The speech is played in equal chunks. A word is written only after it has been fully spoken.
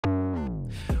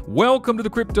Welcome to the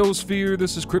Cryptosphere.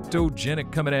 This is Cryptogenic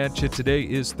coming at you. Today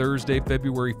is Thursday,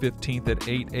 February 15th at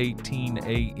 8:18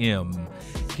 a.m.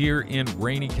 here in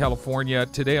rainy California.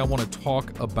 Today I want to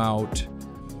talk about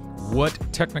what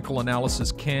technical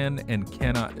analysis can and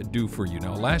cannot do for you.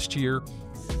 Now, last year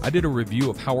I did a review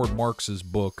of Howard Marks's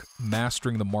book,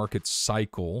 Mastering the Market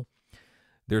Cycle.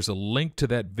 There's a link to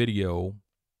that video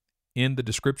in the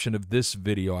description of this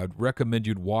video. I'd recommend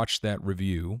you'd watch that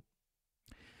review.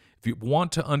 If you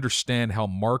want to understand how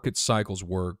market cycles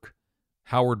work,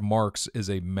 Howard Marks is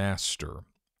a master,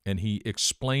 and he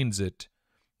explains it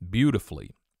beautifully.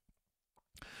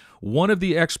 One of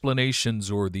the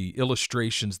explanations or the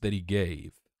illustrations that he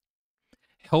gave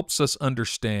helps us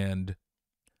understand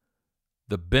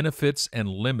the benefits and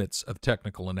limits of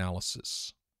technical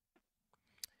analysis.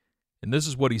 And this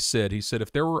is what he said. He said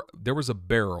if there was a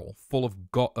barrel full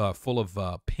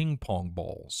of ping pong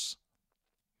balls,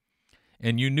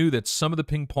 and you knew that some of the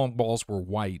ping pong balls were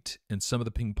white and some of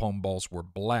the ping pong balls were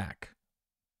black,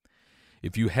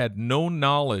 if you had no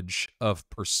knowledge of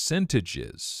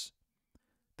percentages,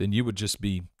 then you would just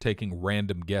be taking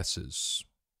random guesses.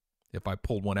 If I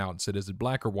pulled one out and said, is it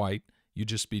black or white? You'd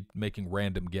just be making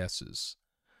random guesses.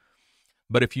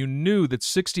 But if you knew that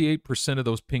 68% of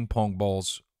those ping pong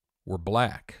balls were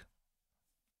black,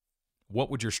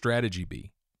 what would your strategy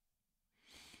be?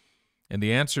 And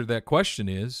the answer to that question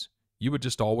is, you would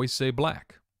just always say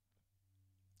black.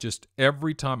 Just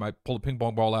every time I pull a ping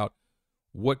pong ball out,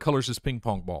 what color is this ping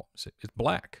pong ball? It's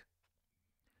black.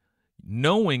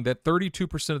 Knowing that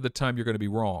 32% of the time you're going to be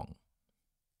wrong.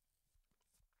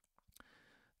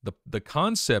 The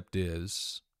concept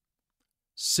is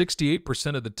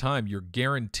 68% of the time you're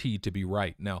guaranteed to be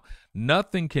right. Now,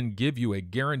 nothing can give you a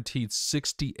guaranteed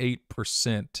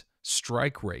 68%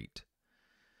 strike rate.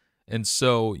 And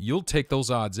so you'll take those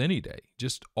odds any day.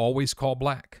 Just always call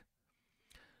black.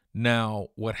 Now,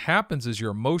 what happens is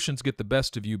your emotions get the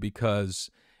best of you,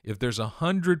 because if there's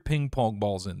 100 ping pong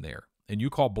balls in there and you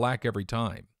call black every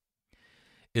time,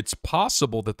 it's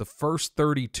possible that the first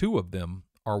 32 of them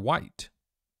are white.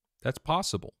 That's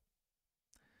possible.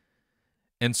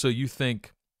 And so you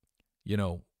think,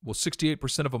 well,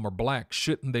 68% of them are black.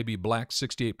 Shouldn't they be black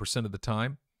 68% of the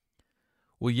time?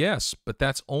 Well, yes, but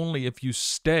that's only if you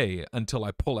stay until I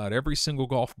pull out every single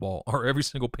golf ball or every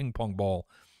single ping pong ball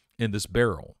in this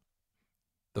barrel.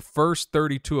 The first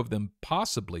 32 of them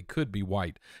possibly could be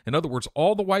white. In other words,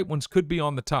 all the white ones could be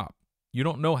on the top. You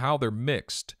don't know how they're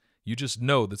mixed. You just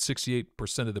know that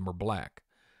 68% of them are black.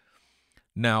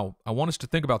 Now, I want us to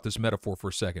think about this metaphor for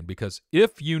a second, because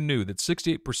if you knew that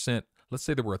 68%, let's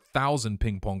say there were 1,000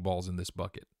 ping pong balls in this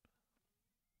bucket.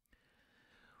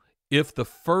 If the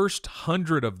first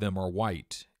 100 of them are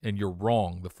white and you're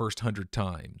wrong the first 100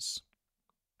 times,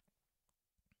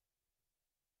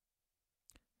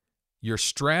 your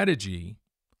strategy,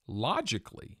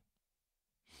 logically,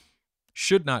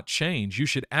 should not change. You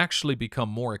should actually become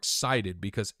more excited,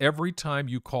 because every time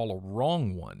you call a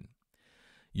wrong one,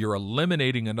 you're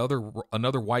eliminating another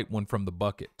white one from the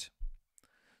bucket.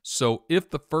 So if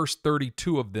the first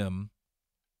 32 of them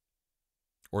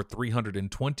or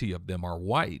 320 of them are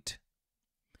white,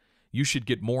 you should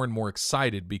get more and more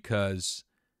excited, because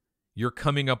you're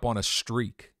coming up on a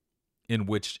streak in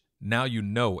which now you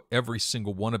know every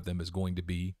single one of them is going to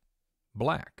be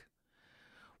black.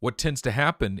 What tends to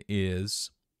happen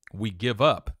is we give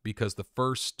up because the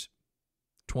first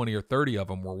 20 or 30 of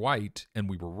them were white and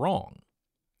we were wrong.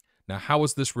 Now, how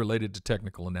is this related to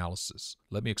technical analysis?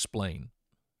 Let me explain.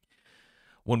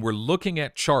 When we're looking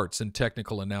at charts in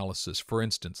technical analysis, for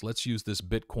instance, let's use this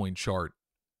Bitcoin chart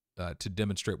to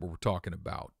demonstrate what we're talking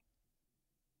about.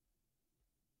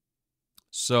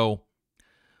 So,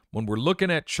 when we're looking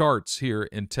at charts here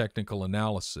in technical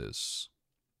analysis,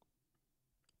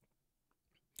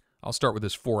 I'll start with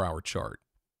this 4-hour chart.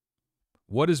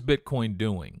 What is Bitcoin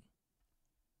doing?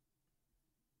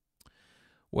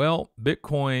 Well,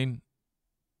 Bitcoin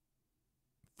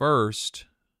first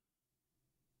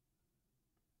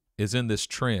is in this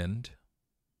trend.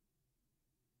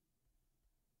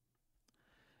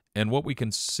 And what we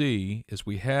can see is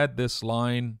we had this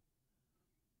line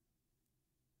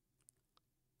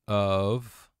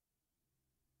of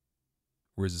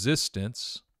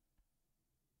resistance,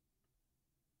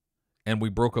 and we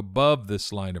broke above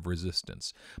this line of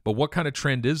resistance. But what kind of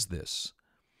trend is this?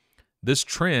 This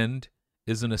trend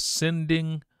is an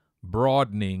ascending,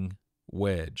 broadening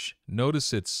wedge.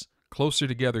 Notice it's closer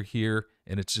together here,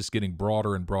 and it's just getting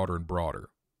broader and broader and broader.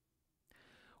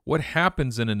 What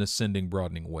happens in an ascending,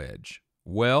 broadening wedge?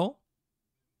 Well,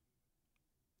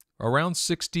 around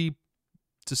 60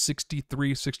 to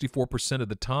 63, 64% of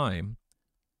the time,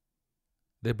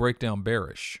 they break down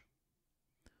bearish.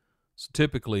 So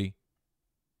typically,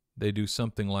 they do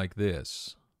something like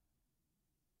this.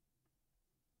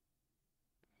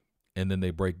 And then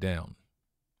they break down.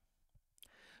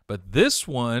 But this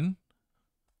one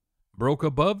broke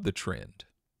above the trend.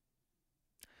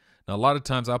 Now, a lot of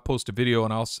times I'll post a video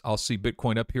and I'll see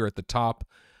Bitcoin up here at the top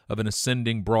of an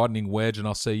ascending, broadening wedge, and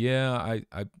I'll say, yeah,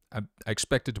 I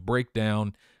expect it to break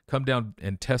down, come down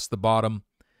and test the bottom.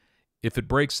 If it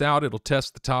breaks out, it'll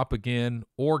test the top again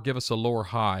or give us a lower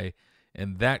high,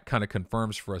 and that kind of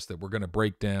confirms for us that we're going to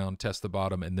break down, test the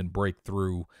bottom, and then break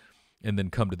through, and then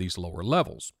come to these lower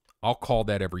levels. I'll call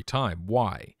that every time.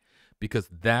 Why? Because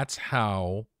that's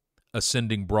how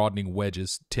ascending, broadening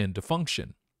wedges tend to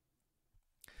function.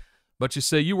 But you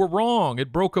say, you were wrong,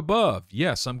 it broke above.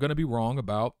 Yes, I'm going to be wrong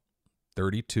about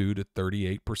 32 to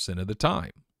 38% of the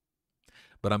time.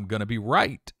 But I'm going to be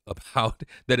right about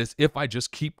that is if I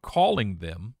just keep calling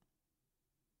them,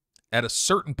 at a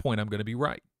certain point I'm going to be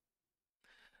right.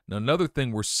 Now, another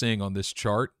thing we're seeing on this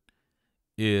chart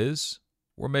is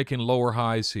we're making lower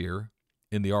highs here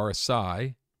in the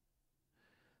RSI.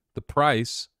 The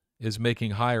price is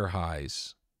making higher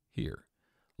highs here.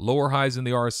 Lower highs in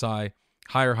the RSI,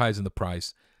 higher highs in the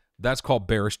price. That's called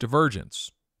bearish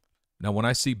divergence. Now, when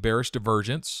I see bearish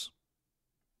divergence,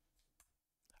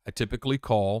 I typically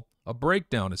call a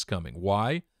breakdown is coming.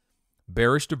 Why?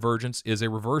 Bearish divergence is a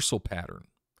reversal pattern.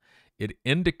 It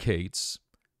indicates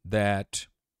that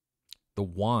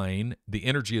the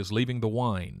energy is leaving the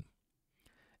wine,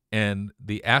 and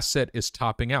the asset is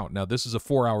topping out. Now, this is a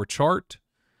 4-hour chart,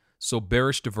 so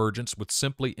bearish divergence would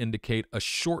simply indicate a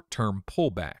short-term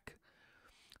pullback.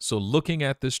 So looking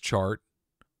at this chart,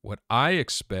 what I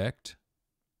expect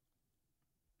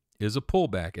is a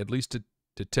pullback, at least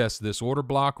to test this order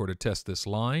block or to test this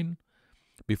line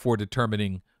before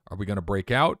determining, are we going to break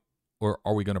out or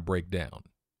are we going to break down?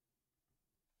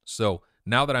 So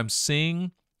now that I'm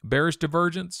seeing bearish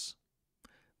divergence,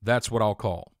 that's what I'll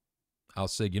call. I'll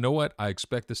say, you know what? I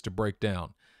expect this to break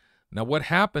down. Now, what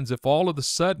happens if all of a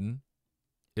sudden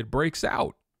it breaks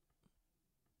out?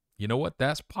 You know what?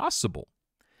 That's possible.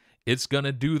 It's going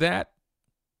to do that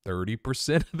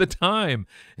 30% of the time.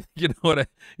 You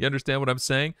understand what I'm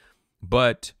saying?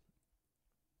 But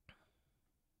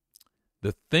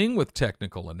the thing with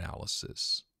technical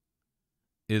analysis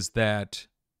is that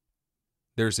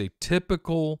there's a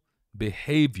typical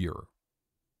behavior.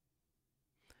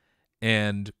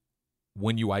 And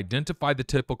when you identify the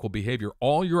typical behavior,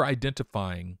 all you're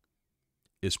identifying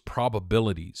is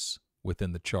probabilities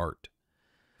within the chart.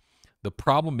 The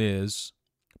problem is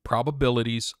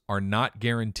probabilities are not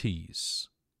guarantees.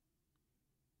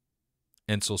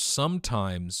 And so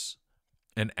sometimes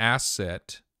an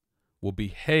asset will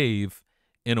behave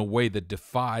in a way that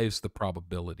defies the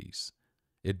probabilities.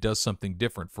 It does something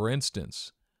different. For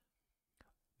instance,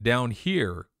 down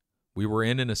here, we were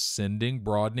in an ascending,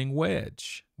 broadening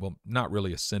wedge. Well, not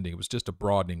really ascending. It was just a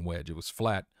broadening wedge. It was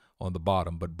flat on the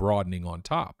bottom, but broadening on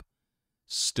top.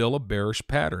 Still a bearish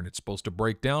pattern. It's supposed to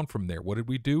break down from there. What did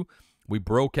we do? We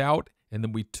broke out, and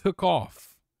then we took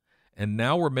off. And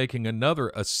now we're making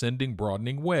another ascending,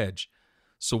 broadening wedge.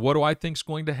 So what do I think is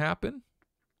going to happen?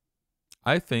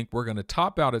 I think we're going to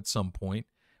top out at some point.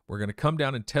 We're going to come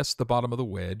down and test the bottom of the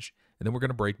wedge, and then we're going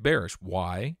to break bearish.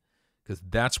 Why? Because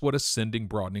that's what ascending,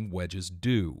 broadening wedges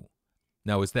do.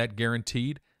 Now, is that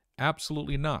guaranteed?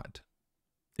 Absolutely not.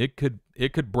 It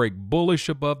could break bullish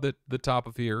above the top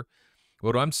of here.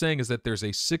 What I'm saying is that there's a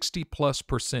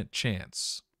 60+%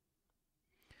 chance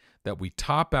that we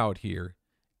top out here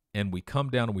and we come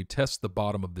down and we test the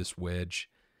bottom of this wedge,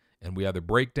 and we either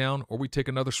break down or we take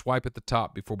another swipe at the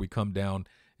top before we come down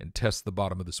and test the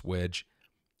bottom of this wedge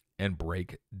and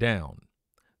break down.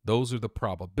 Those are the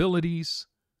probabilities,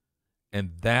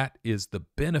 and that is the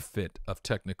benefit of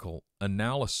technical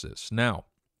analysis. Now,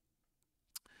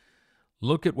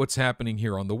 look at what's happening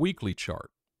here on the weekly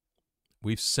chart.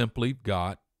 We've simply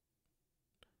got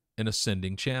an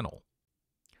ascending channel.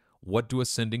 What do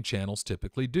ascending channels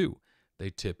typically do? They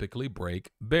typically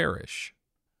break bearish.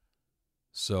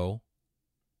 So,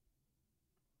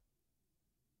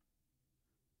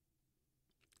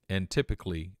 and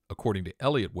typically, according to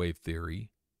Elliott wave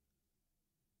theory,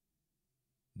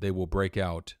 they will break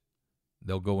out.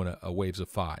 They'll go in a waves of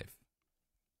 5.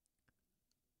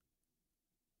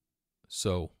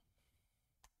 So,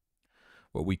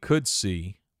 what we could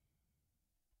see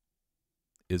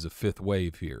is a 5th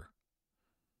wave here.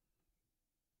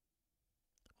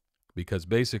 Because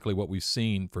basically what we've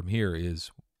seen from here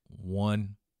is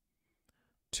 1,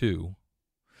 2,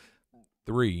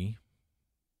 3.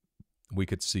 We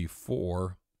could see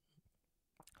 4,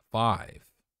 5.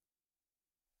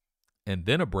 and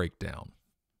then a breakdown,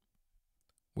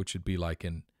 which would be like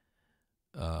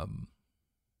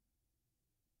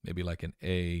maybe like an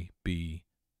A, B,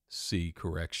 C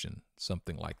correction,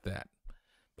 something like that.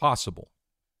 Possible.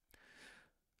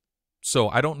 So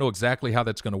I don't know exactly how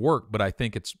that's going to work, but I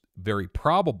think it's very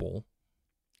probable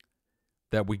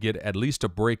that we get at least a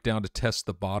breakdown to test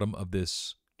the bottom of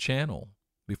this channel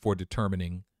before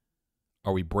determining,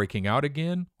 are we breaking out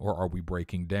again or are we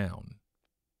breaking down?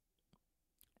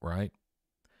 Right?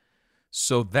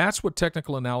 So that's what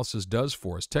technical analysis does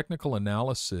for us. Technical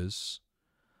analysis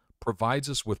provides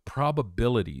us with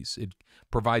probabilities. It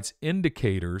provides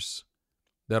indicators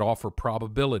that offer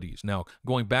probabilities. Now,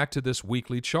 going back to this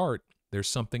weekly chart, there's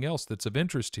something else that's of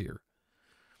interest here.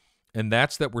 And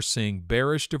that's that we're seeing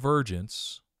bearish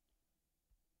divergence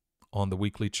on the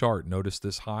weekly chart. Notice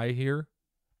this high here.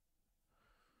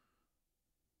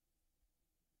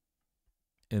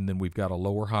 And then we've got a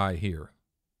lower high here.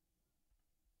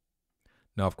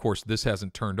 Now, of course, this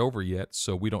hasn't turned over yet,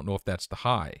 so we don't know if that's the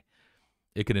high.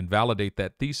 It can invalidate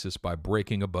that thesis by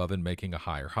breaking above and making a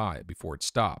higher high before it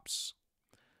stops.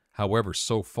 However,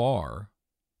 so far,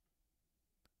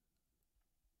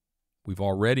 we've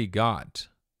already got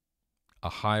a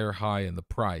higher high in the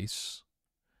price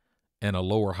and a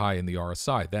lower high in the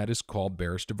RSI. That is called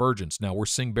bearish divergence. Now, we're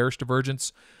seeing bearish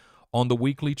divergence on the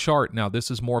weekly chart. Now, this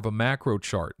is more of a macro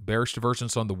chart. Bearish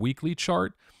divergence on the weekly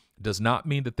chart does not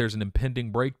mean that there's an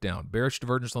impending breakdown. Bearish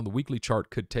divergence on the weekly chart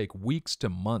could take weeks to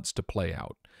months to play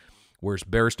out, whereas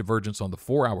bearish divergence on the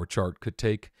 4-hour chart could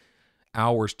take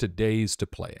hours to days to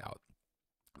play out.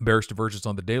 Bearish divergence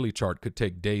on the daily chart could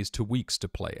take days to weeks to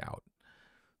play out.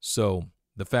 So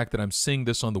the fact that I'm seeing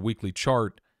this on the weekly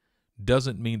chart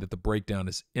doesn't mean that the breakdown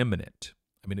is imminent.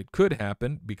 I mean, it could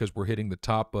happen because we're hitting the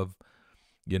top of,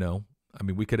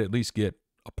 we could at least get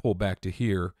a pullback to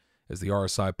here as the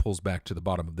RSI pulls back to the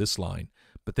bottom of this line.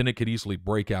 But then it could easily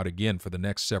break out again for the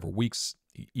next several weeks,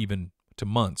 even to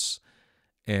months,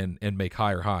 and make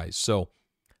higher highs. So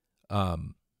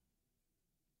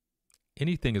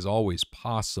anything is always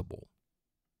possible.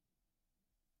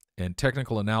 And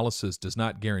technical analysis does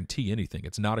not guarantee anything.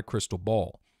 It's not a crystal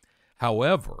ball.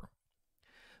 However,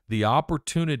 the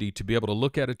opportunity to be able to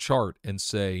look at a chart and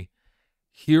say,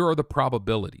 here are the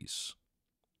probabilities.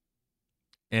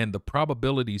 And the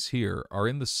probabilities here are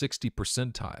in the 60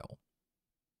 percentile.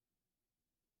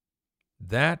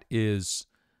 That is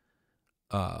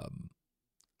a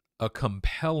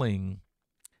compelling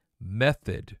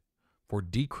method for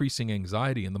decreasing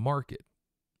anxiety in the market.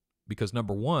 Because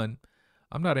number one,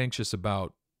 I'm not anxious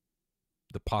about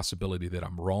the possibility that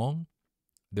I'm wrong.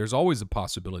 There's always a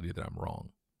possibility that I'm wrong.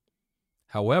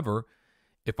 However,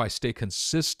 if I stay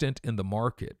consistent in the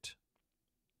market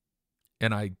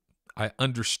and I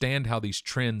understand how these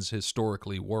trends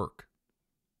historically work,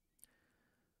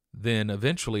 then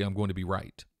eventually I'm going to be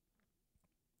right.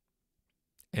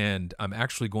 And I'm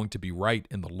actually going to be right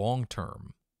in the long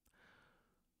term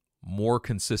more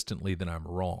consistently than I'm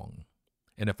wrong.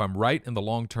 And if I'm right in the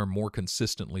long term more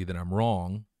consistently than I'm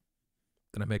wrong,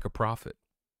 then I make a profit.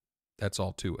 That's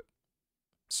all to it.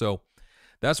 So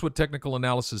that's what technical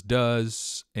analysis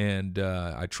does, and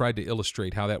I tried to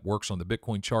illustrate how that works on the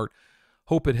Bitcoin chart.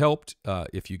 Hope it helped.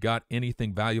 If you got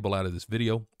anything valuable out of this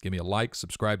video, give me a like,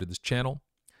 subscribe to this channel.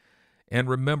 And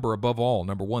remember, above all,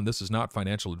 number one, this is not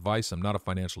financial advice. I'm not a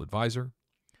financial advisor.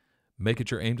 Make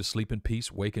it your aim to sleep in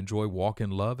peace, wake in joy, walk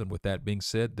in love. And with that being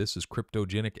said, this is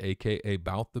Cryptogenic, a.k.a.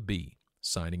 Bout the Bee,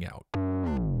 signing out.